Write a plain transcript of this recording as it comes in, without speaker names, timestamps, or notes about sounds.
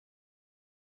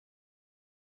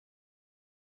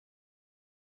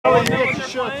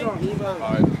shirt on.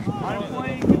 I'm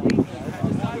playing.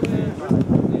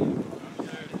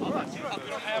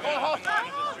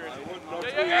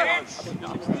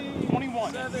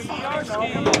 21.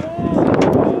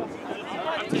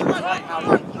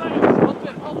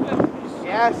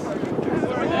 Yes.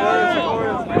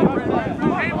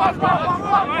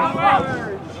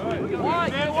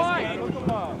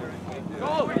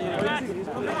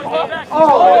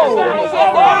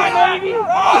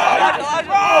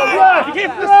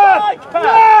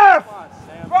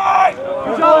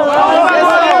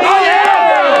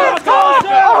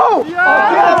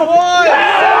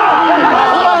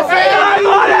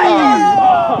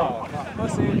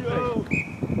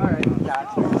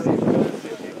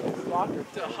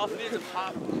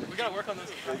 We gotta work on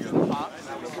those pops.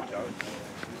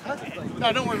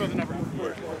 No, don't worry about the number.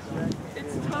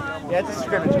 It's time. Yeah, it's a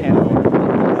scrimmage camp.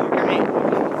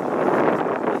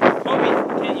 Kobe,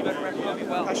 Ken, you better rep Kobe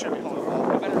well. I should be holding.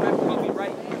 You better rep Kobe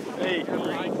right.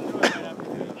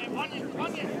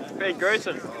 Hey,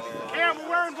 Grayson. Cam, we're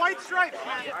wearing white stripes,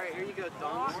 man. Alright, here you go,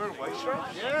 Don. Wearing white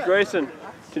stripes? Yeah. Grayson,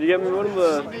 could you get me one of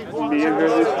the medium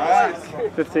jerseys?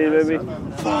 15 maybe.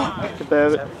 If they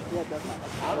have it.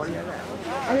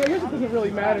 I guess it doesn't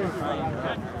really matter.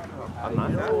 I'm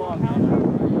not.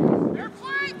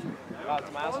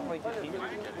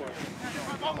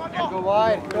 Go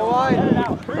wide. Go wide.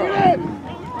 Bring it in.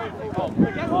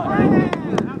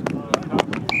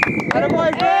 Let him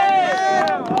play.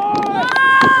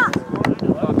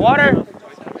 Water!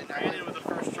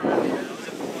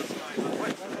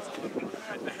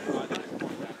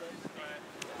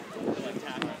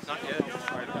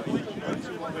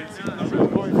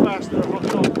 Going faster.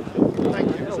 Thank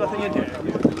you. There's nothing in here.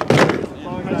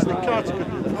 That's the cut.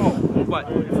 Oh. What?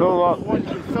 Fill them up. One, you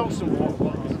can fill some water.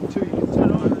 Two, you can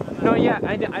turn on. No, yeah,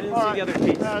 I didn't see the other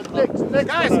piece. Nick,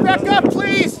 guys, back up,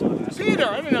 please! Peter, I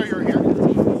didn't know you were here.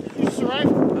 You just arrived?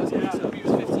 He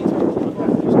was 15.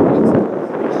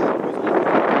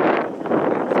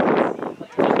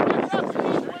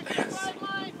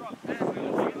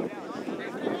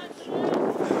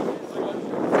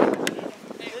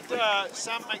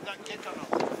 Sam make that kick or not?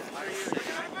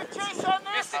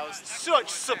 I was such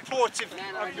supportive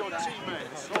of your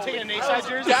teammates. Taking an A-side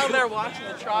jersey? Down there watching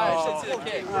the try, I should see the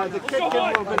kick. The kick came a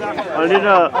little bit after. I need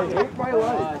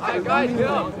Guys,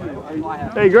 go.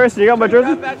 Hey, Grayson, you got my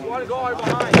jersey? Want to go right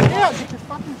behind. Yeah, get your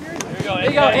fucking jersey. There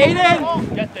you go, Aiden.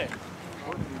 Get there.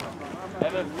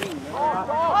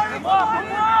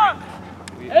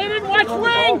 Aiden, watch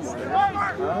wings.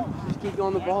 Just keep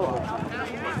going the ball up.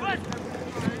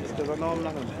 Because I know I'm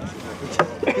not going to.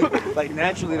 Like,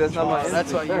 naturally, that's not my.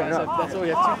 That's why you guys have, that's why we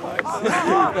have 2 parts.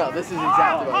 No, this is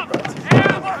exactly what we brought.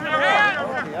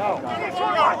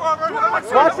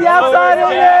 Watch the outside,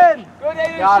 Aiden! Good,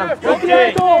 Aiden. Got him. Good,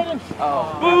 Okay. Aiden. Oh.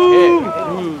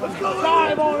 Let's go.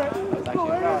 Time on it.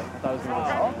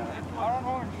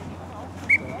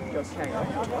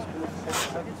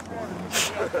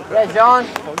 Yeah, John.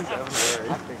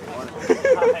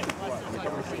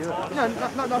 No,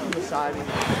 not from the side.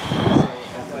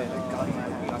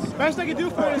 Best I can do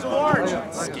for it is a large.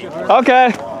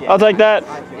 Okay, I'll take that.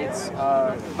 It's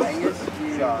Angus,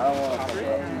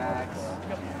 Max.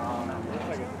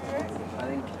 I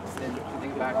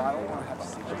think back. I don't want to have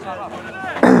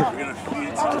We're going to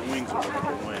feed some wings over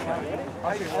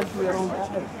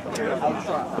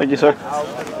Thank you, sir.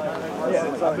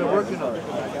 I've been working on it.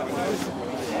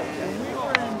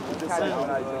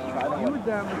 You would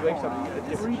then wake up at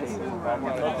different days.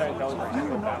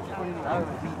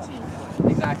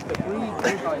 Exactly.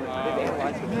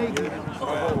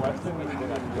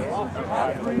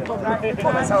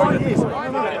 That's how it is.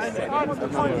 The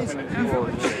point is,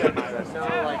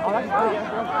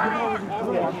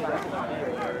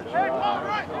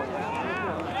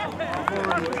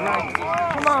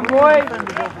 come on, boy.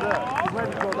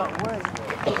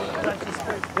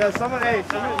 Yeah, someone, hey,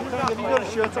 have you got a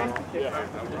shirt on?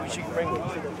 Yeah. We should bring it.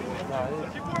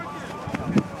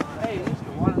 Hey,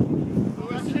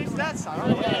 let's chase that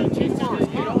side. Yeah, chase that.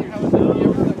 You don't have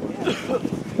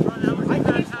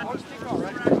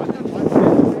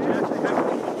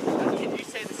Can you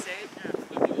say the same?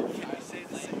 Can you say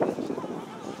the same?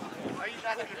 Are you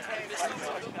not entertained?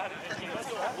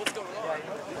 What's going on? I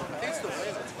think it's the way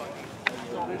that's fucking.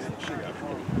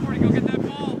 Corey, go get that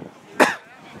ball.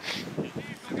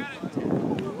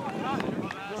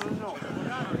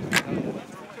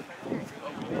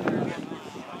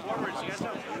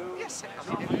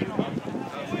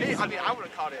 I mean, I would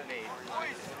have caught it, Nate.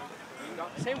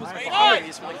 Same was behind.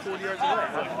 He's from like 40 yards away.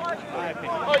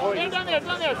 Oh, down there,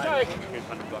 sorry.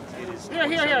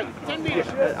 Here. 10 meters.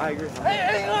 I agree.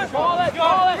 Hey, call it.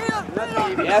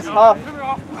 Yes, huh?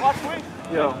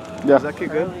 Yo. Yeah. Was that kick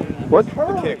good? What?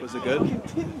 The kick, was it good?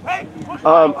 I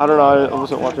don't know. I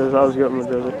wasn't watching this. I was getting my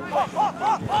jersey.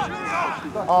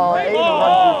 Oh, I ate a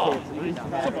run through kick.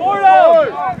 Support him!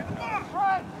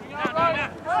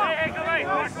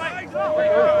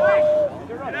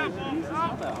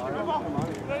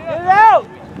 Get it out!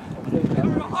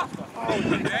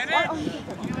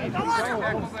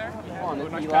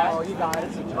 Oh, you got it.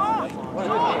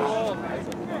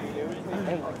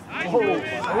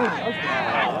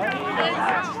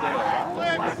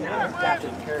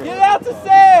 Get it out to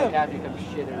Sam!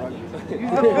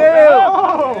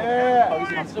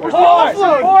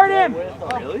 Support him!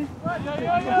 Really?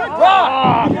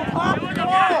 Rock!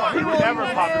 He would never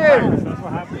pop the tires. That's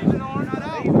what happens.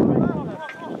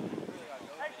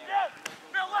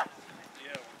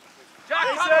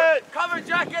 Jack, cover,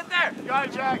 Jack, get there. Got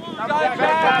it, Jack.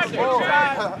 Jack.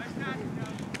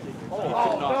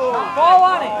 Ball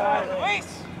on it. Wait.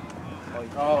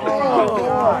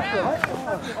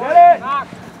 Get it.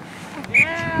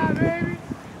 Yeah, baby.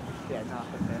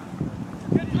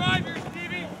 Good driver,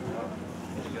 Stevie.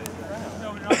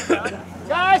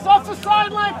 Guys, off the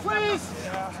sideline, please.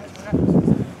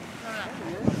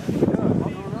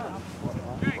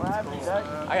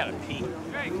 I gotta pee.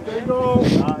 There you go.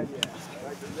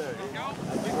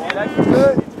 That's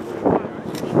good.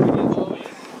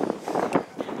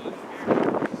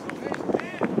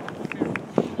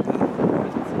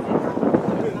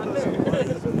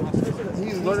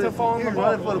 He's running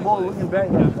for the ball, looking back.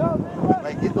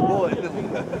 Like, get the ball.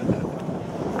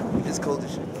 It's cold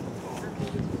as shit.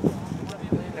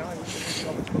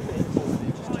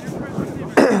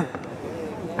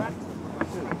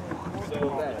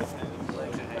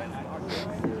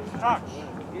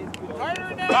 Carter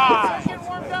and Evan, get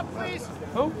warmed up, please.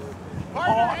 Who?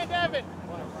 Carter and Evan.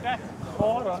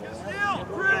 Carter. Still,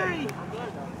 free.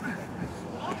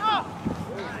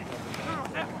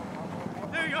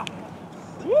 There you go.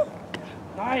 Woo.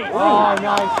 Nice. Oh,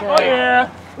 nice. Oh, yeah.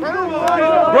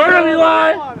 Burn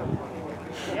line.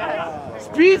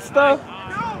 Speed stuff.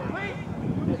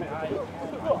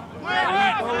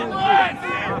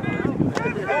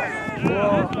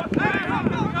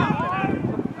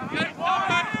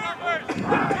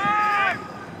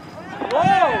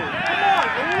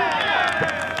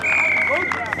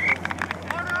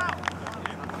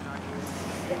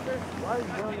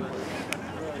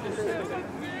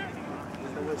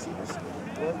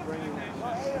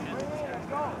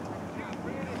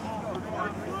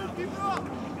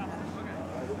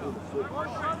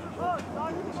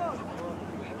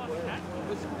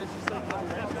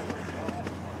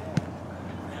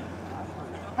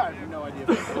 I have no idea.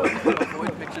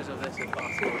 Avoid pictures of this if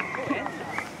possible.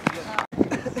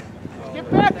 Get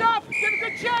back up! Get a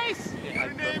good chase!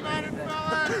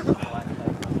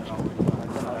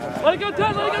 Let it go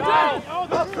down! Let it go down!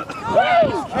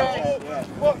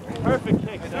 Perfect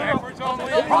kick.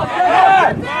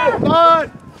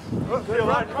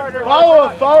 Follow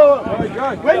him! Follow him!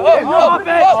 Wait, hop it!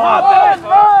 Hop it!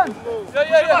 Run!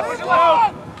 Yeah.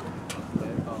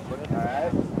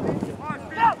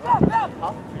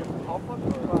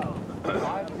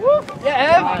 Yeah,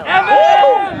 Evan!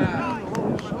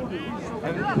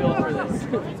 Evan's built for this.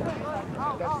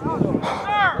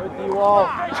 D-wall.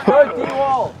 Good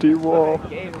D-wall. D-wall.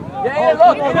 Yeah,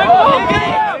 look!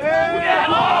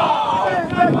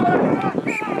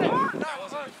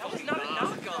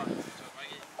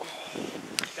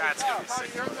 That's gonna be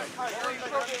sick.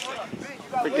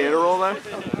 The gator roll there?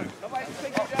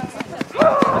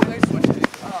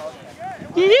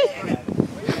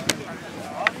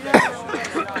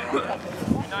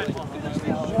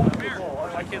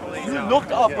 You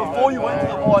looked up before you went to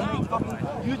the ball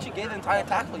and you should get an entire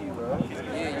tackle you, bro.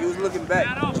 Yeah, you was looking back.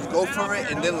 Just go for it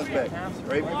and then look back.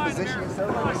 Right? Reposition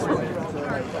yourself.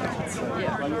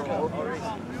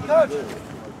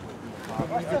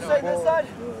 Still say this side?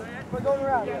 We're going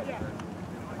around.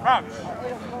 Crouch.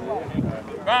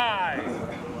 5.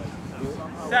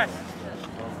 Set.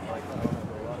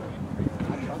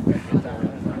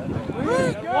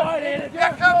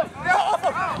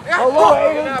 Hello,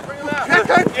 Aiden.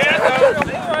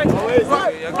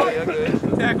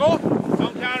 Tackle.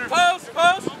 Don't counter. Post.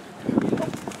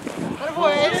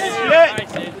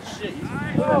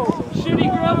 Shitty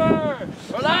grubber.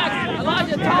 Relax.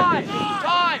 Elijah, time.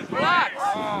 Relax.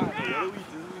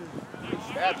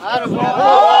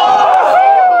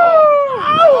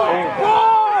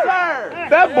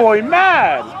 That boy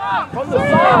mad. From the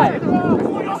side.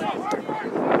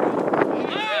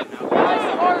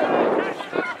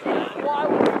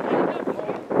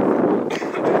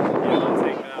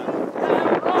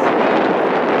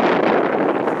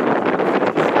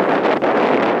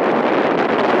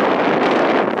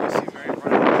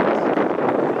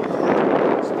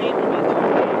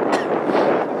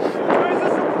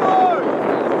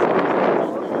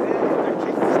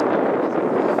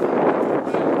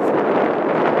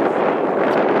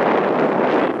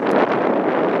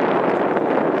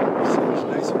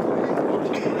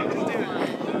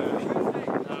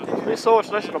 so much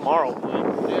nicer tomorrow.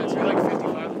 Yeah, it's like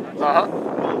 55. Uh-huh.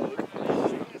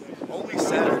 Only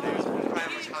Saturdays.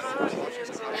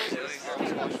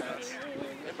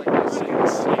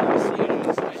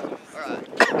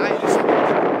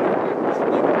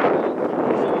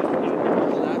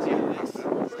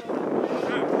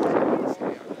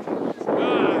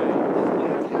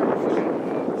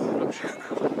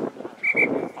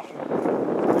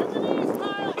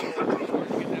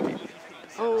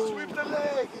 Sweep the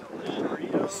leg.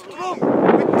 Strong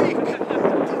with dick.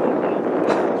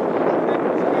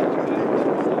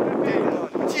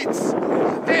 Tits.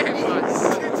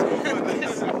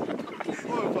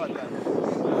 What about that?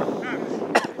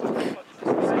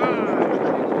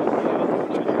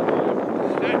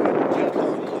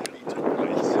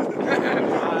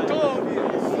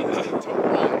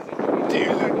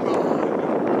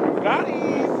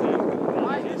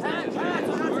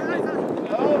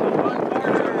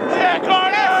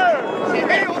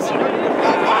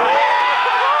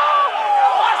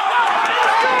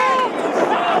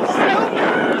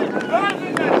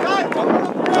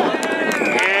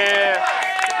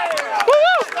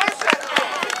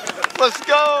 Let's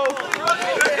go!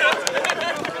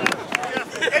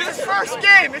 It's his first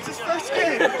game! It's his first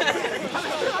game!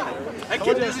 That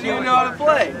kid doesn't even know how to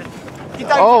play.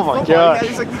 Oh my god.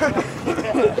 He's like,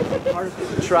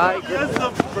 Try. that's the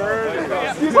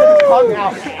burner. Hung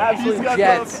out. Absolute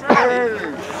jets. No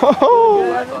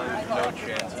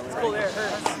chance.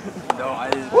 No, I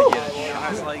didn't get it.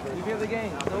 I was like, you hear the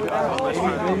game.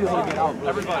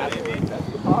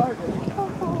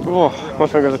 Oh, my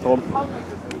fingers are cold.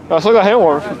 I still got hand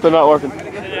warmers, but they're not working. I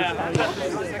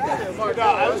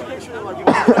was picturing like you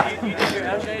did your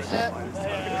MJ set.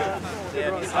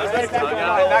 Set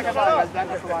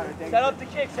up the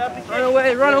kick, set up the kick. Run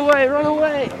away, run away, run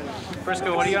away.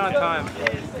 Frisco, what do you got on time?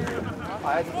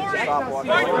 I had to just stop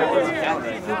walking.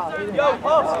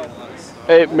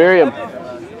 Hey, Miriam.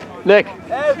 Nick,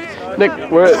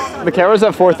 the camera's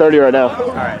at 4:30 right now.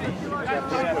 Alright.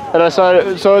 And I saw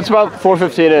it, so it's about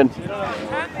 4:15 in.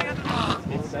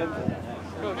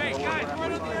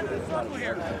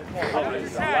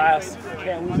 Last.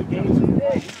 Can't lose a game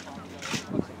today.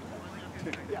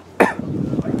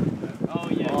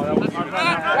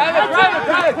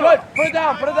 Drive it, good. Put it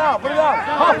down, put it down, put it down.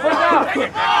 Pump, put it down.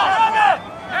 Get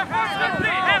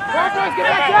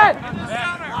back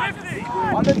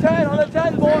 10. On the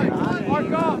 10, boys.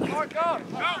 Mark up.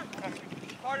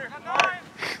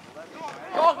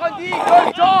 Talk on D,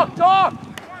 good, talk.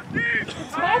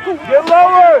 Get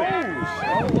lower!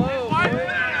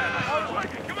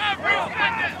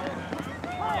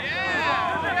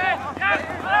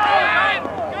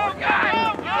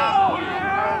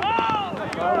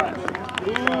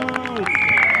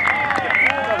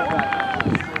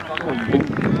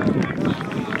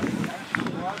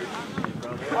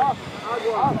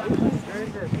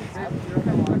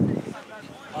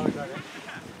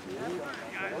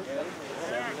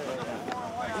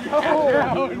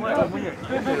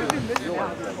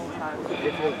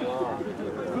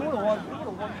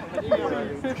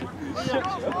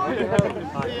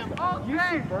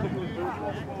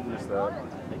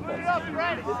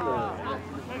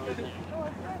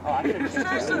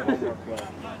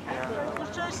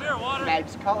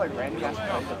 Mag's colored, Randy.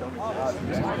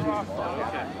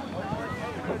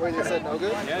 Wait, they said no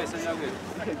good? Yeah, they said no good.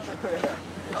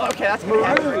 Okay, that's good.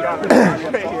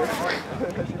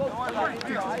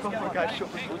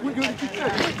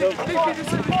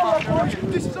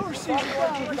 This is our season.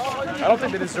 I don't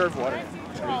think they deserve water.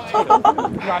 No,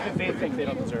 I think they think they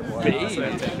don't deserve water.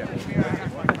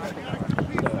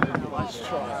 Let's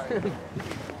try.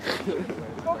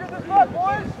 Go get this puck,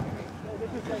 boys!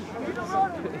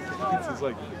 This is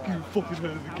like, get your fucking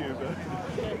head of the game, man.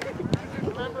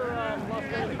 Remember,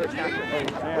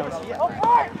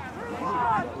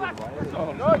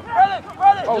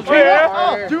 Oh,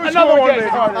 yeah. Do Another one, He Nick.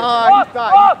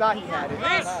 thought he had it.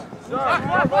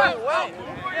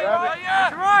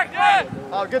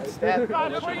 Oh, good step.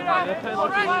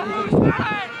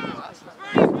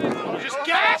 Just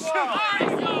gas him!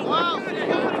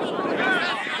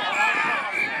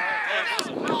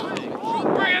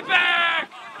 Bring it back!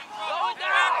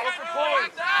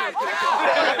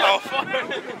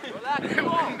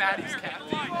 Maddie's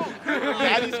captain.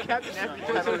 Maddie's captain every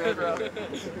time on the road.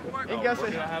 And guess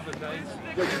what?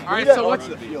 Alright, so what's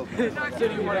the field? So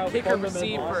do you want to kick or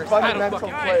receive first? Fundamental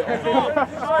play.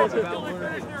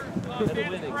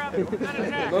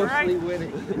 Mostly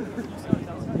winning.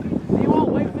 You won't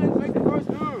wait for them to make the first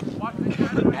move. Watch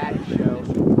the Maddie show.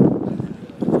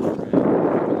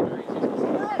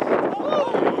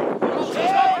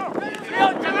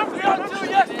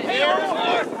 Yes.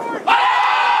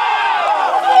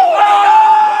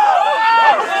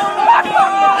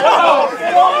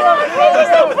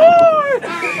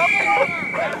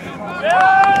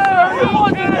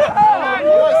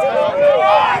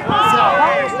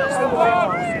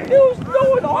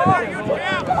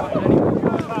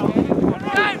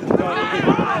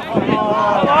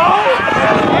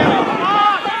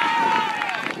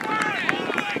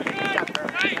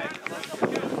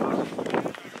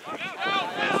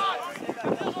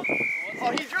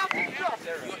 Oh, he dropped it.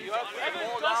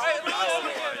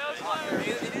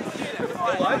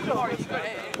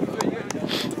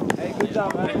 Hey, good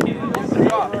job, man.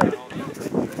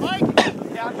 Mike!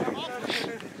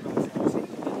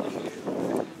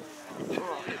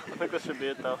 I think this should be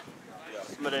it though.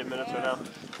 I'm at 8 minutes right now.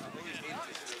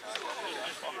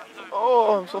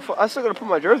 Oh, I'm so I still gotta put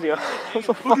my jersey on. I'm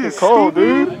so fucking cold,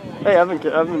 dude. Hey, I've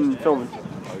been filming.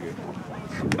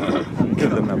 Give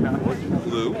them that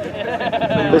blue.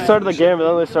 They started the game, and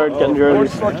then they started getting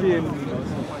jerseys.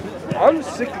 I'm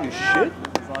sick as shit,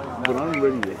 but I'm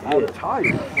ready to hit. I'm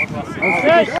tired.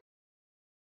 Okay.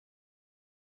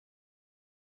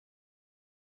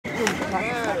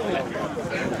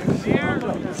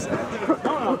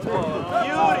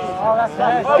 Oh, that's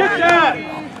nice. Good job!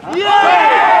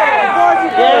 Yeah!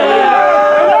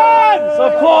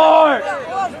 Support!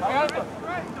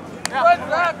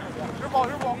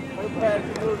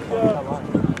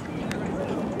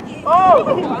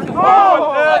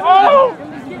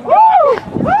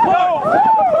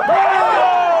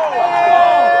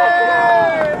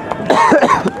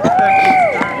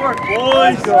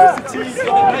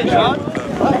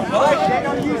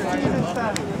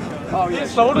 He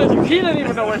sold it. He didn't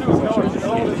even know where he was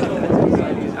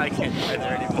going. I can't get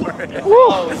there anymore.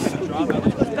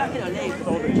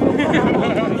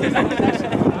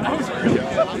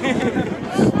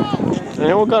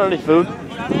 Anyone got any food?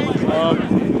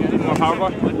 More power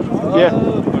bar? Yeah.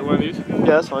 Like one of these? Yeah,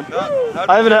 that's fine.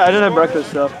 I didn't have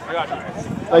breakfast, so. I got you.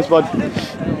 Thanks, bud.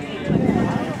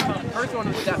 First one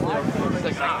was definitely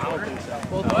like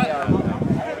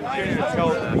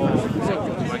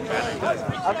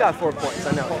I've got 4 points,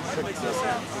 I know.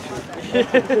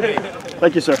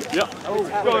 Thank you, sir. Go, let's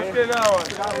get that one.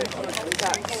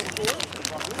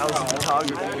 How's the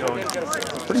photography going?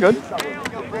 Pretty good.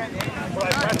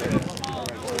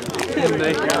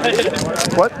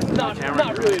 What?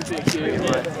 Not really a big game,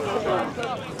 but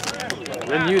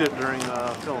they mute it during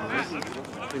film.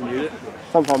 They mute it.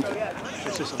 Sometimes.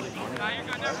 It's just something funny.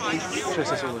 It's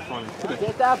just something funny.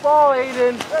 Get that ball,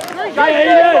 Aiden.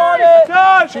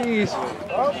 Jeez.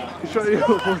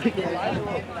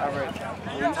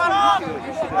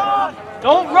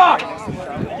 Don't rock!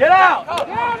 Get out!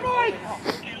 Yeah, Mike!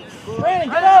 Brandon,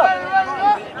 get up!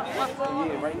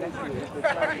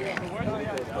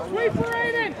 Sweep for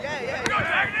Aiden!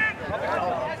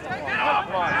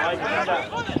 Come on, Mike, get up.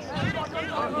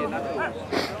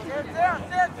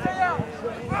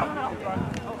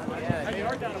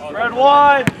 Red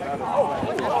wide!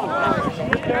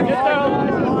 Get there!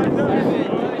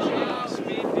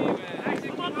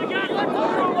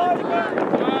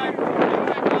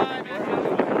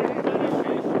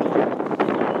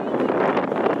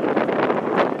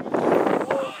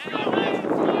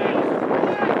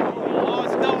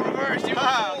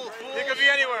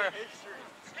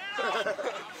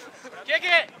 Kick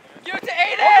it! Give it to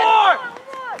Aiden!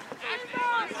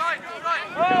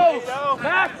 Oh!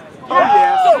 Max! Oh,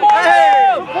 yeah.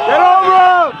 Hey! Get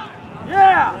over him!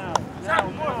 Yeah!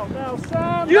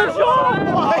 You Sean!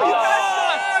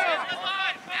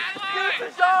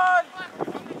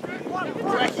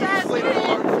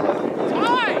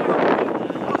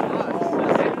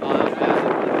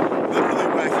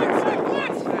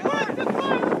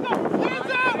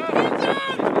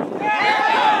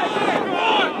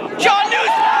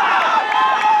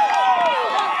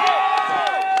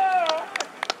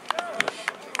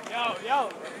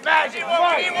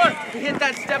 He hit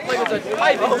that step like it was a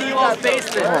pipe and he was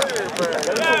basement.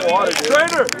 Get some water, dude.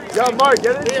 Trainer! Yeah, Mark,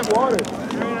 get in some water.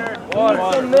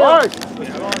 Water. Mark!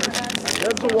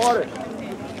 Get some water.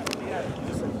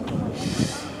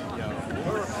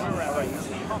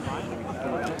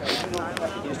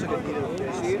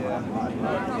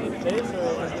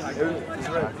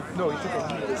 No, he took a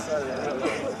heat this side.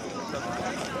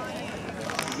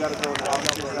 You gotta go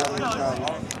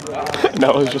No,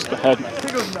 it was just the head.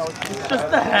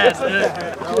 Just the head.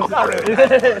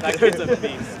 That kid's a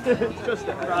beast. Just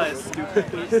probably a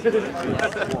stupid beast.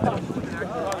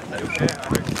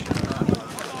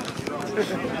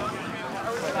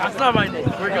 That's not my name.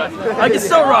 We're good. I can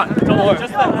still run. Don't worry.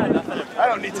 Just the head. I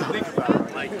don't need to think about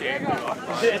it. Like, damn.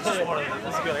 It's just one of them.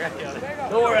 It's good. I got the other.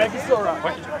 Don't worry. I can still run. I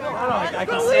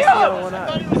can still see the other one out.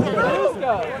 Let's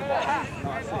go.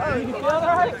 You feel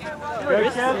alright?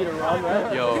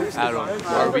 Yo, Adam,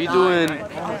 are we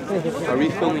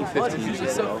filming 15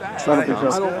 minutes though? It's not a big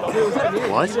film.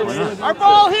 What? Why not? Our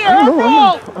ball here! I don't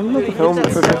know, I'm not the film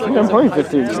for 15. I'm playing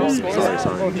 15. Sorry.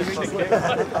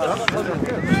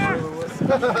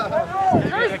 Yeah,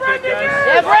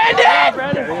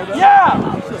 Brandon!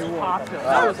 Yeah! You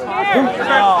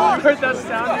heard that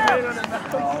sound you made on the mouth?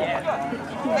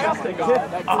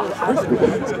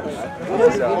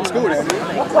 Old school, dude.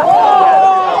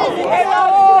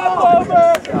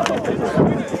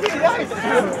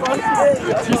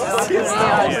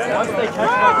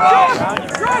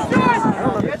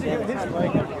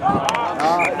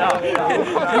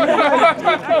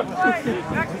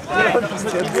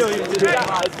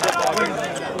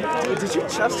 Did you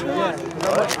chest her? Yeah.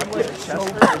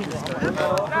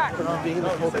 Being in the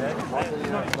cold bed.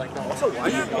 Also, why are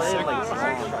you playing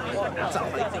like that's a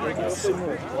height thing?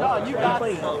 Oh, you got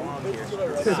playing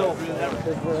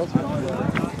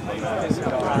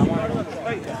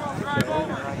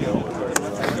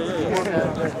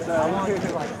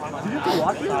Did you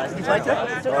watch that? You liked it?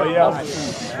 Oh, yeah.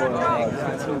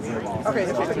 Okay,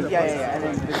 yeah.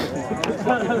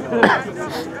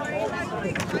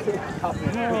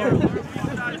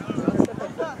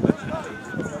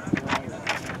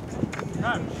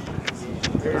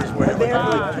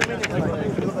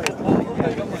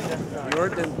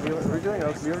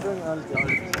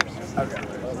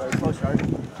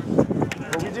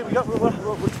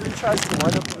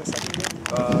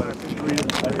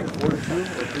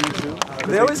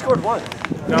 And they always scored one.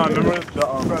 No, I remember the,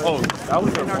 oh, that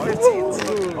was their one?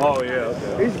 Oh,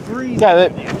 yeah, okay. Yeah,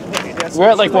 we're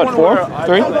at like what, 4?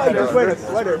 3?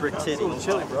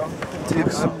 Chilly, bro. Dude,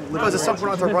 because at some point I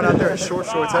have to run out there in short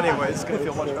shorts anyway. It's going to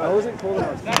feel much better. I wasn't cold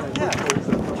enough.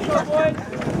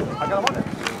 I got him on there.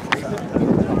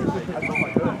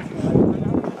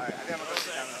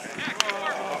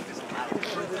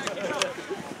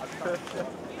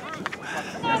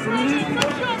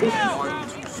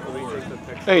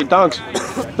 Hey, Donks,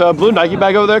 the blue Nike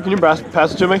bag over there, can you pass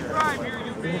it to me?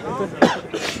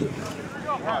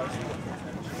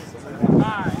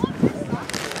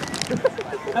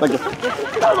 Thank you.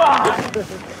 Come on!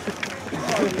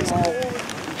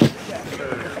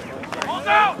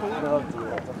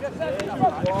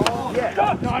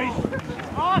 Yeah. Nice.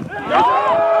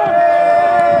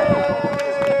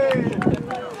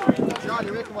 John,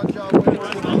 you're making my job.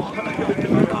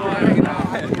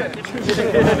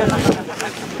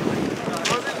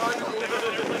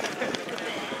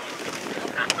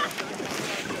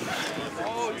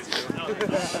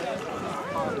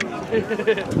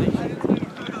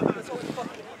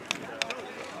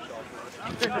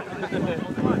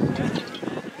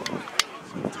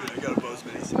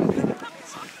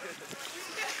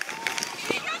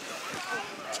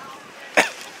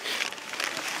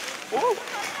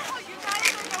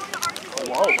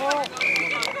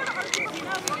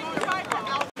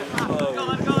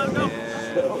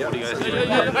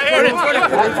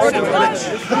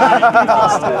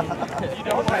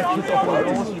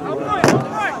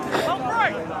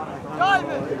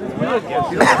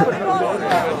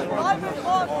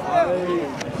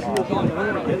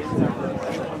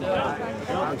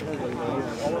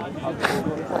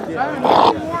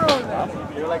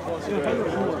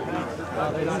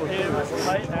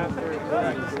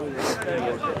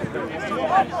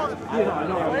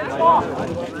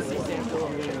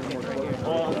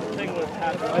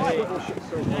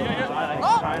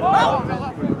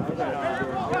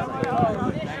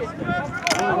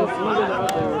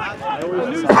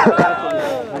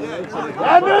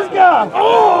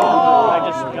 I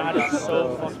just got it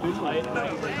so fucking tight.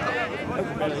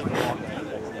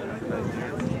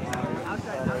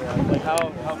 Like how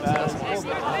bad is this?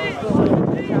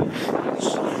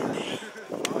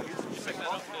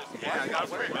 Yeah, I got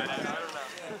worried about it. I don't know.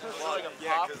 Well,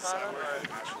 yeah, because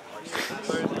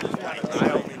I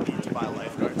only need to buy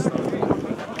lifeguard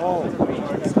stuff. Oh.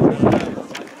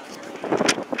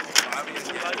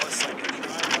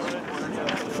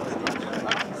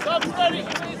 Subs ready,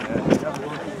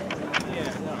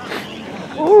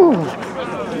 Ooh.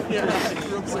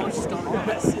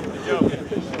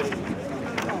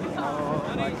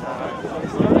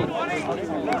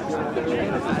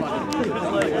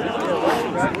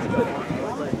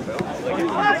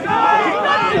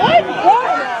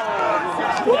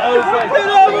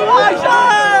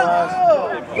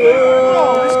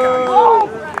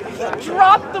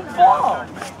 Drop the ball!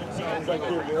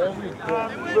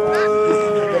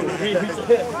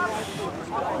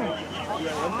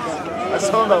 I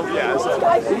saw him, yeah, I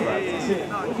saw him.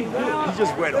 He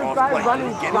just went off like the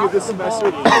beginning of the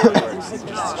semester.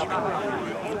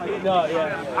 No,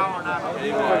 yeah.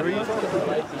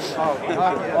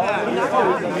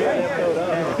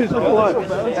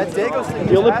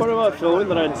 The only part about filming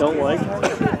that I don't like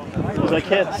is I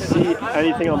can't see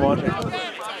anything I'm watching.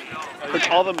 like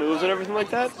all the moves and everything like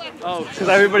that. Oh, Because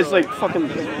everybody's like fucking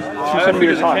 2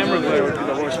 centimeters the high. camera glare would be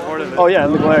the worst part of it. Oh yeah,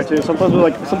 and the glare too. Sometimes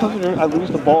I lose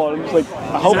the ball and I'm just like,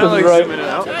 I hope this is right. Zoom in and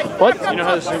out? What? You know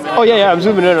how to zoom in? Oh yeah, I'm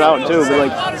zooming in and out too, but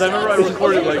like. Because I remember I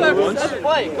recorded like once, and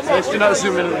I did not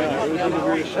zoom in and out. It was the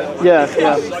weirdest shit.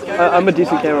 Yeah. I'm a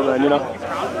decent cameraman, you know.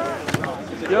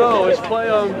 Yo, let's play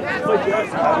I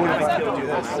wouldn't think he would do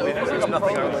this. There's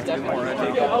nothing I would like to do more. I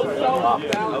think I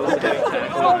was getting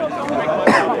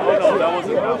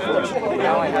tackled.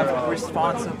 Now I have a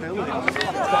responsibility.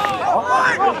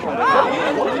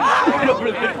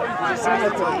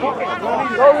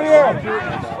 Over here.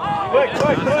 Quick.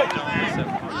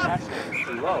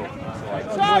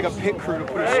 It's like a pit crew to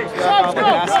put his shoes back on the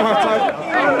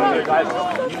NASCAR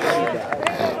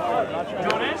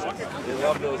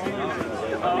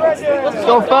Let's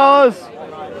go, fellas!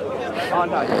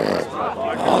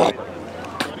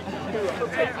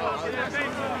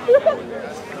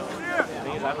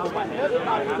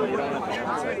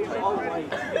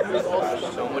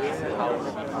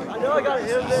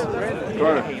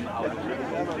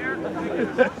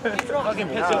 Fucking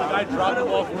pissed off, the guy dropped the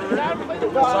ball forward.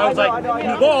 So I was like, in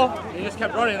the ball, and he just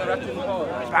kept running and the ref didn't call it.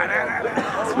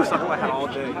 That's something I had all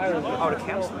day. Oh, the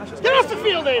camp smash. Get off the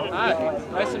field, David. Hi,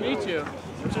 nice to meet you.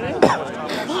 What's your name?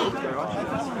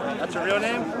 That's your real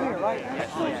name?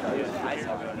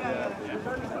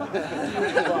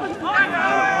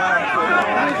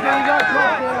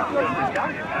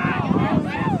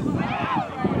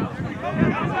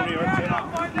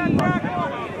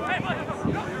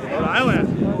 Rhode Island.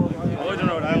 I lived in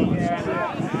Rhode Island.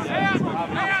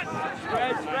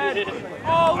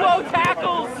 Oh, low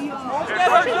tackles. Get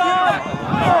her done.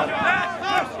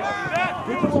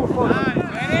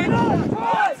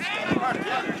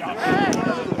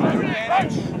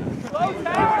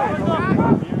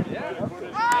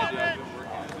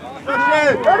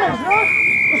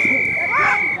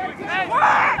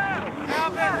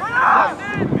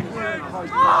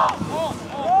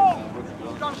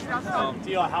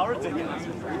 T.O. Howard ticket.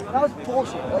 That was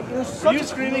bullshit. Like, it was such Were you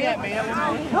screaming at me? No,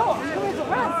 I'm coming to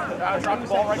rest. I dropped the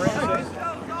ball right from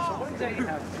the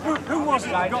Who wants to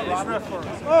go this ref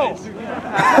first?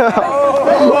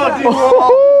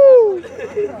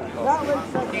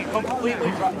 He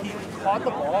completely dropped. He caught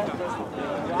the ball.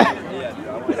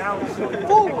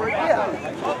 Forward, yeah.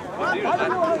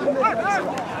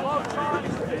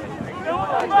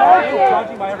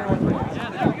 Judging by everyone's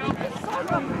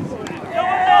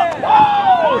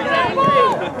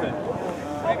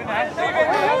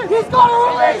He's got to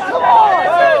release, come on!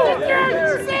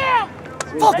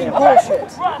 Fucking bullshit!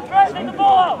 Take the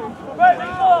ball out. Take the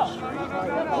ball out.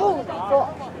 Holy fuck.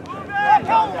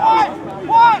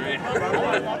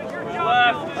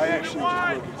 I actually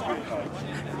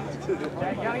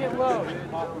Gotta get low.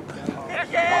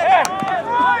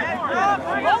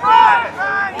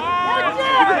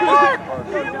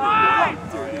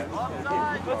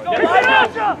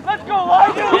 Let's go,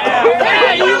 Elijah!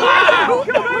 Yeah, you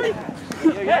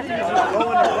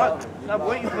Stop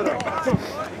waiting for them.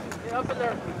 up in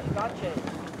there. Gotcha.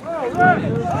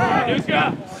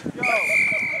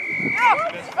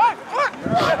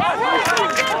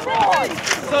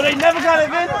 So they never got it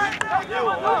in?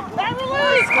 That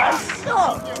release!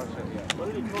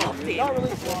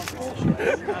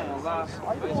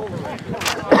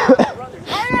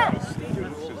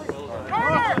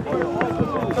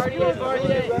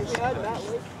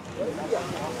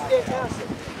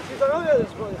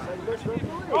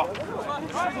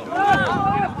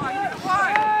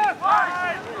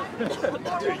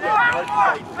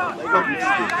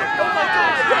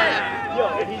 Yo,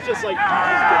 and he's just like,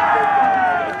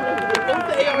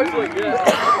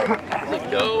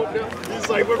 he's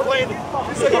like, we're playing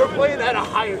at a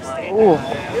higher standard.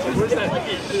 Where's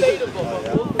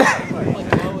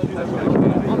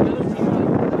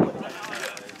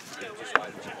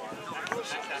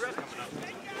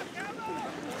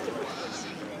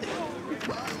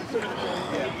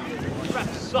that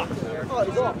sucks.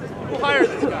 Who hired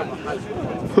this guy?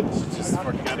 Just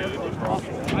fucking got it.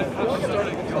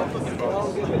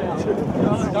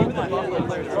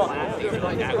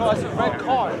 Red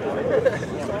card.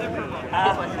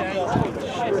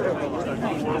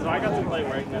 I got to play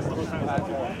wearing this the whole time.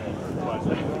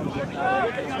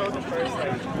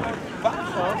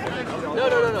 No.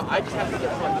 I just have to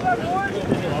get fun.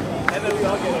 And then we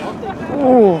all get it.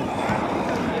 Ooh.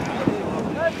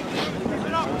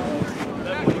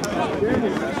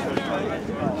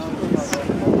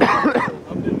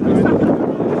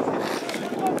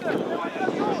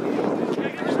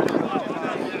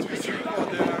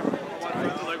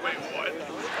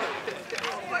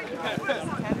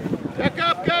 Back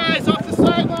up, guys, off the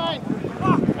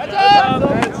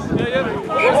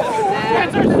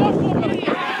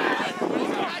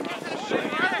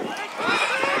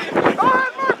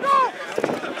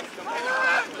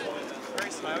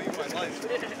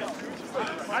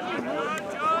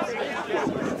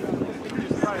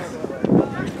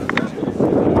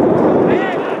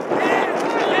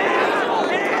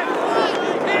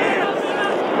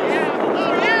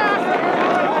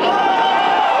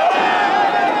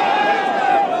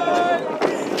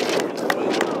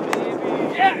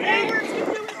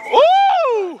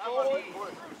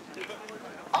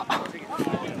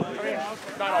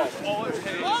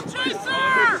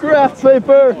graph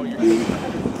paper.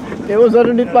 It was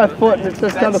underneath my foot and it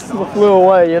just kind of flew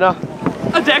away, you know.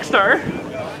 A Dexter.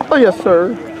 Oh yes,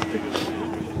 sir.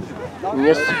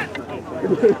 Yes.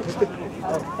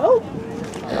 Oh.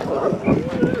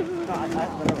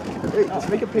 Hey, just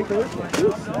make a paper.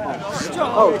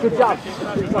 Oh, good job.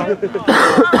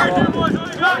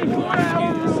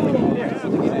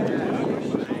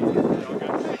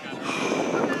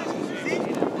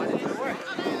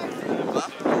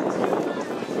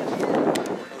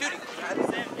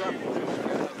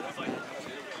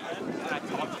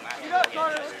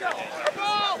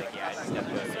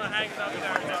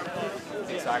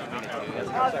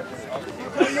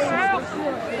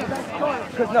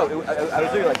 Because no, I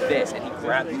was doing like this, and he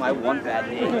grabbed my one bad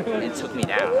knee and took me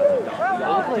down.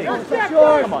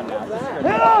 Come on now.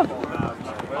 Hit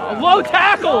him! Low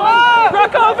tackle!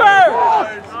 Ruck over!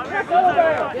 Get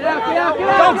out, get out, get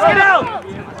out! Dogs, get out!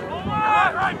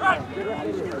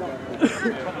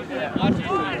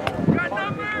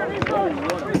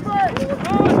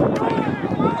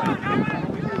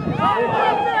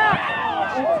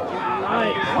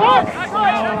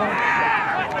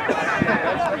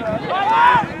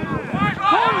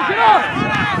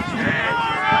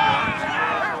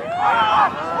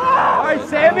 All right,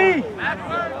 Sammy!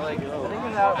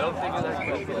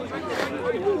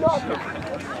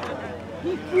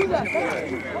 He threw that back.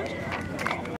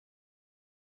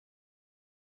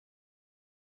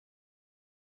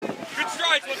 Good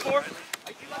strides, 1-4.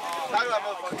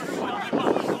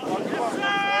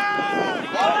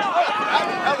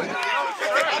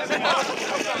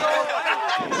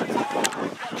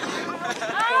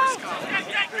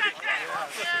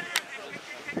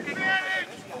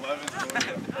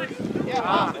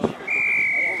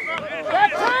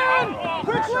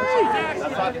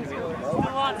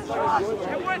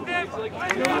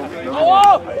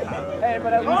 Hey,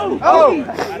 but at least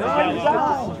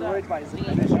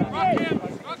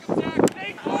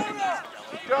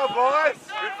Go, boys!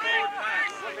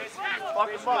 Fuck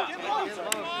him up.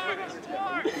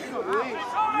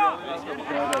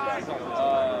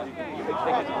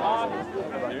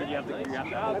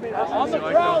 on the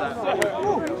ground.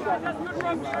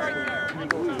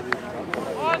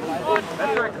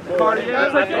 Carter, yeah,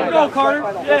 that's like the goal, Carter.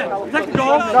 Yeah, is that the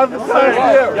goal? Nothing past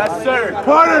you. Yes, sir.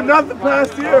 Carter, nothing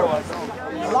past you.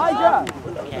 Elijah,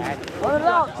 run it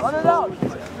out, run it out.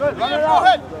 Good, run it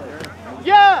out.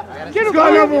 Yeah, get him.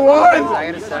 Go number one.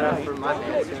 I gotta set up for my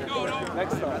man.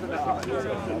 Next time.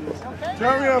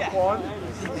 Turn me up one.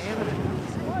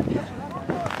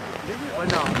 Well,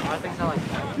 no, I think so. Like,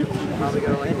 probably go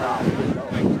like that.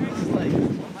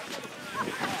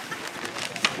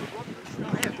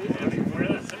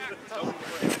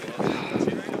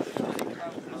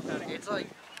 It's like.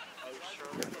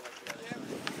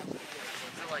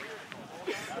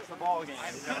 That's the ball game.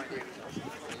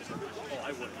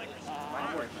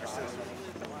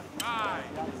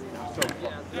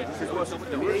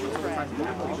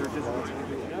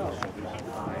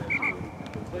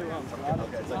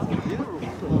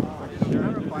 They're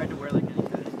not required to wear like anything.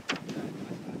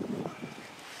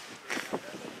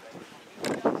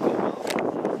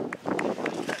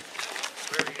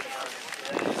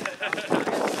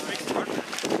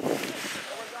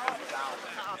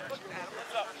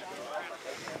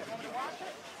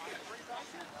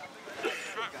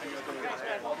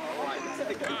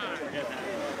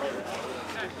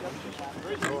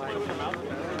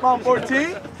 Come on,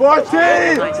 14. 14.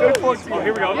 Good 14. Oh,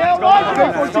 here we go. Yeah,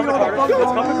 Good 14 on the phone.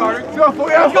 Let's go, Carter. Go,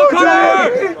 14.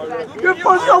 Good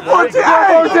 14 on 14.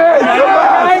 14.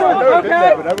 Okay,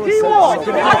 T-Wall.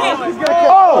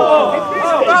 Oh!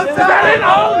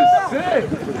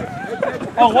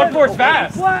 Oh, 1-4's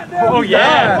fast. Oh,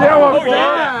 yeah. Yeah, Oh,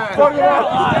 yeah.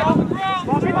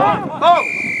 Fuck him up. Oh!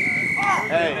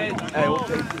 Hey, we'll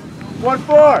take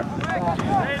 1-4.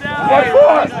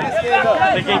 1-4.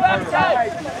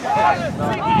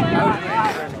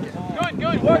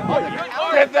 Good.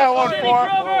 Get that 1-4.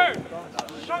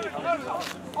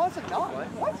 Oh, it's a dog.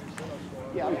 What?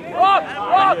 Yeah. Rock!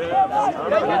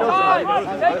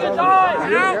 Take your time!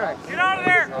 Get out of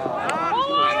there!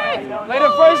 Play the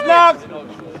first knock.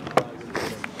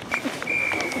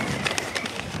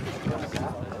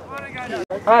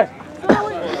 Hey.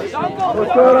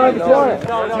 What's going on before it?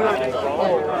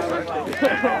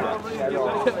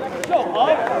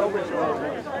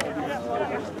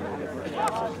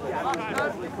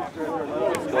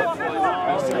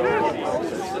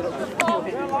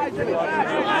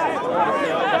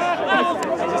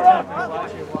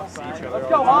 Let's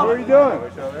go, What are you doing? Are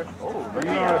you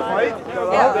going to fight?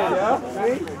 Yeah.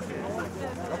 See?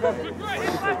 Okay.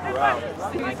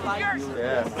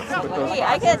 Hey,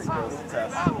 I guess.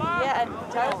 Yeah, and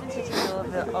Jonathan teaching me a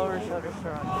little bit over shoulder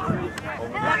throwing.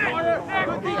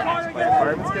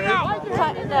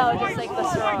 No, just like the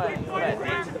throwing.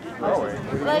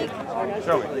 Like.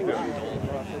 Show me.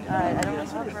 I don't know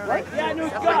for like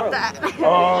stuff like that.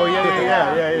 Oh,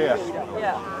 yeah.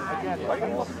 Yeah.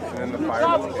 And then the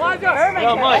fireman's Mike.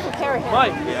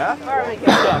 Mike. Yeah?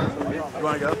 You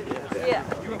want to go? Yeah.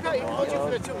 Bro,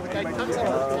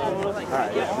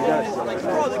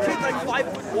 the kid's like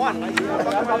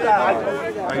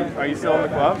 5'1". Are you still in the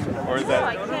club? Or is that?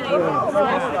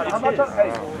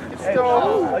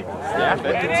 Staff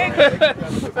it.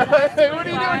 Hey, what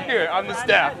are you doing here? I'm the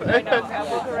staff. Good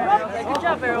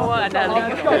job, everyone.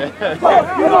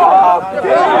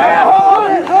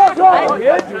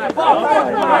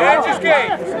 Just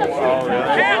game. I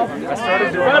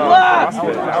started doing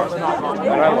CrossFit. That was not fun.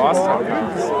 And I lost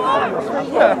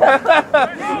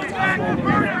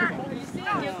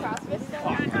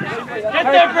Get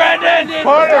there, Brandon!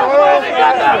 Carter,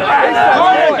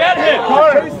 Get him!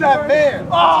 Carter, he's that man.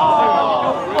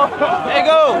 Oh! There you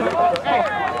go.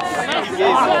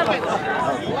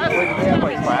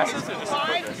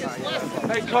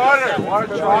 Hey Carter, want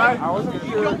to try? I wasn't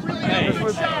sure. This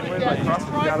was when like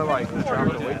CrossFit, you gotta like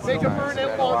travel the weights. Make a burn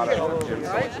and ball kick,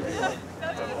 right?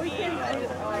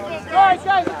 Alright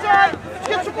guys, it's alright!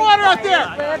 Get some water out there!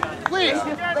 Please!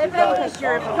 Come to the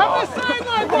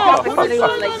sideline, bro! Come to the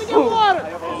sideline and get water!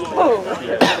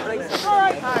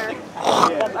 Alright!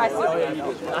 I see.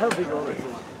 I don't think over.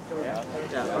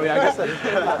 Oh yeah, I guess that is.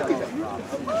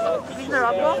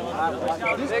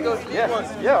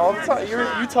 Yeah, all the time.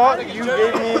 You taught, you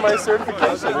gave me my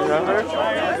certification, remember?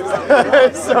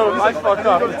 So if I fuck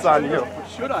up, it's on you.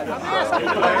 Should I?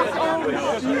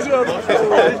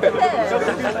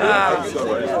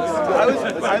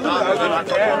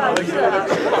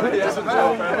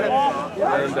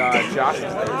 And Josh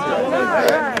is there too.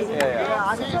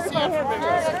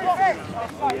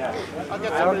 Yeah. I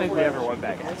don't think we ever won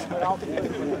back. No,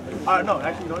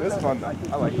 actually, no. It's fun though.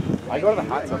 I like it. I go to the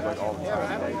hot tub like all the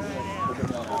time.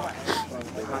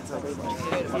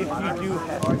 If you do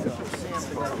have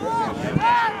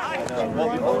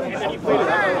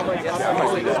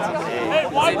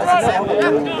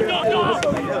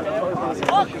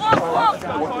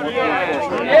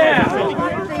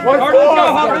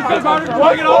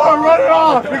Run it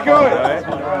off! You're good!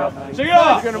 Check it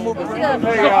out! It's a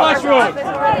flash move! It's a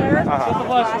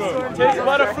flash move! Take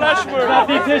about a flash move! Not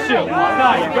the tissue!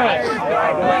 No, you're good!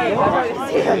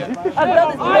 I've done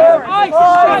this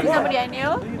before. Somebody I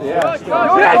knew? Yeah.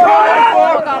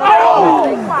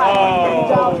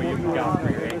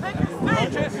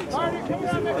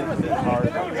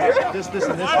 This and this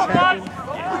has happened.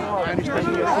 I understand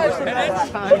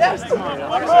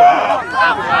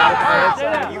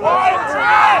you guys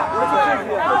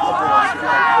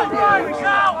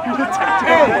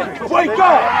wake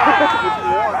up!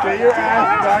 Get your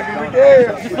ass back in the game!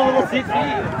 Just a little CT.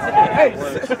 Hey!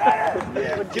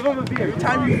 give him a beer. Every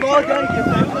time you fall down, give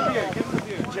him a beer. Give him a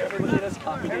beer. Everybody does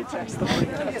copy their text.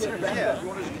 Yeah. You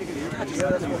want to just kick it here? I'll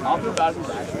do that.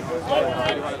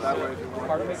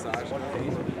 Part of it.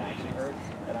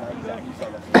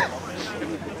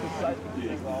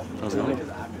 How's it going?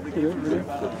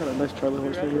 Got a nice Charlie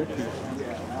horse right here.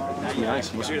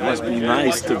 Nice. Must be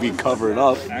nice to be covered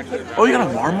up. Oh, you got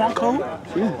a Marmot coat?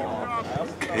 Yeah.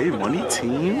 Okay, money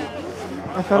team.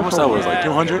 How much that was? Like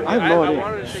 200? I have no idea.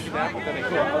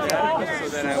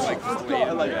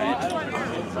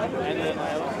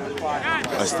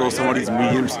 I stole somebody's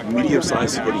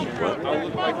medium-sized hoodie, but I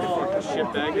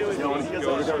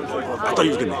thought he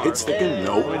was gonna hit stick him.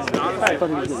 No.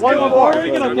 One more.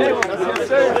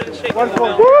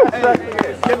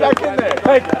 Get back in there.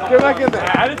 Hey, get back in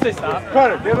there. I didn't say stop.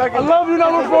 Carter, get back in there. I love you,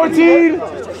 number 14.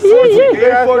 14. Get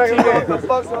your ass back in there. What the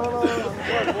fuck's going on?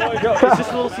 It's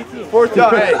just a little CT. 14.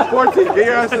 Hey, 14. Get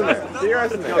your ass in there. Get your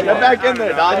ass in there. Get back in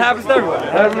there, dog. It happens to everyone.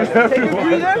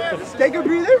 Take a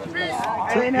breather.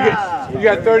 You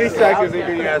got 30 seconds to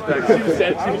get your ass back in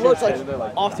there. It looks like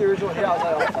off the original. Yeah,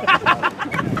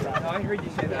 I heard you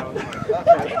say that one.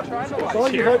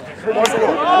 you heard.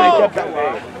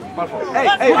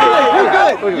 Hey,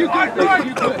 you good.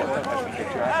 You good.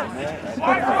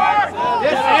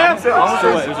 Yes, you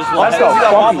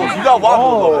got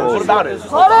wobble. What about it?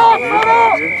 Hold up.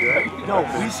 No,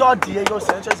 we saw Diego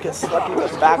Sanchez get stuck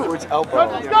with a backwards elbow.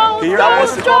 Let's go. That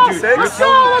was the 12-6. Let's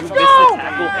go.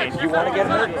 And you want to get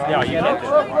hurt? No,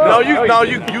 you can't.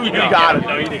 You got it.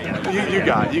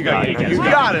 You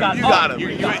got it.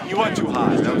 You went too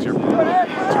high. That was your problem.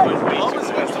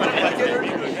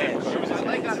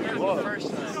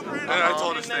 And I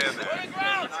told her to stand there.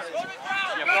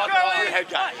 Head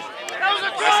guy.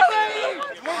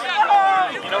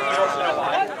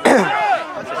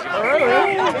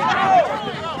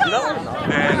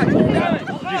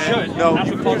 You should. No,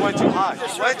 you went too high. You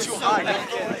went too high.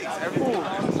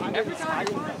 Every time.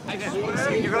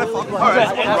 You're gonna fucking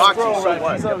rock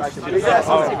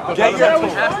Get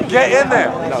in there.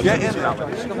 Get in there.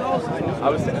 I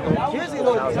was saying, here's the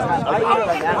little I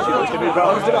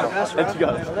and she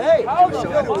goes, hey,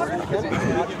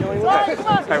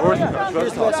 hey, where's the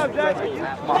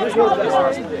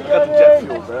jet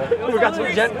fuel, bro. We got some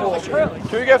jet fuel.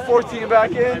 Can we get 14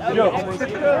 back in? No.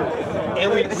 And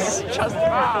we just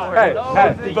hey,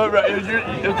 but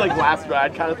it was like last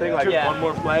ride kind of thing, like one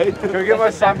more play. Can we get my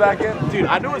son back in? Dude,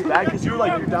 I knew it was bad because you were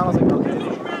like, you're down. I was like, okay.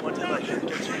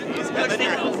 And then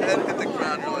your head hit the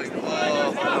ground. You're like, oh.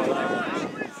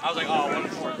 I was like, oh,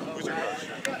 1-4. Who's your coach?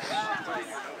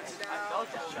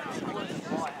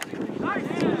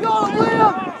 Go,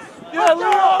 Liam! Yeah,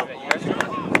 Liam!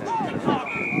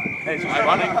 Hey,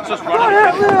 just running.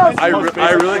 I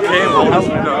really came all this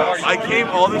way. No, I came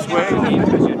all this way.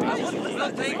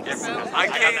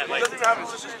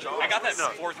 I got that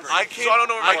fourth grade. I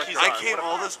came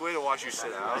all this way to watch you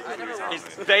sit out.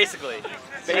 Basically.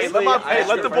 Hey,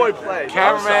 let the boy play.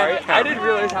 Cameraman. I didn't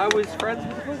realize I was friends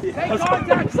with the Hey,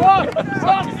 contact, stop!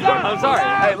 I'm sorry.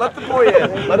 Hey, let the boy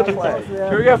in. Let him play.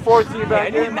 Can we get 14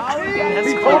 back in?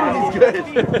 He told me he's good.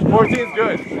 14's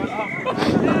good.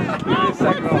 Give me a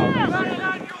second off.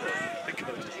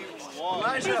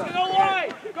 Go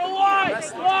wide! Go wide!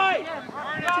 Wide!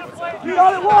 You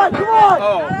got it wide, come on!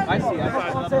 Oh, I see.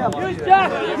 Use Jeff!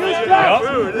 Use Jeff!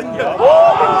 Let's go!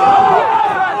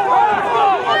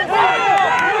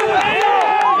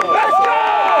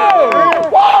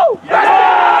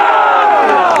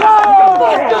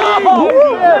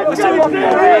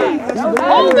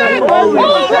 Hold it! Hold it!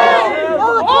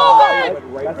 Hold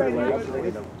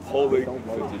it! Holy.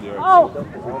 Oh!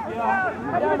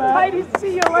 Tighty,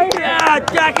 see you later! Yeah,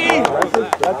 Jackie!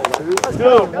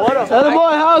 Dude, what up?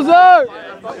 Attaboy, Hauser!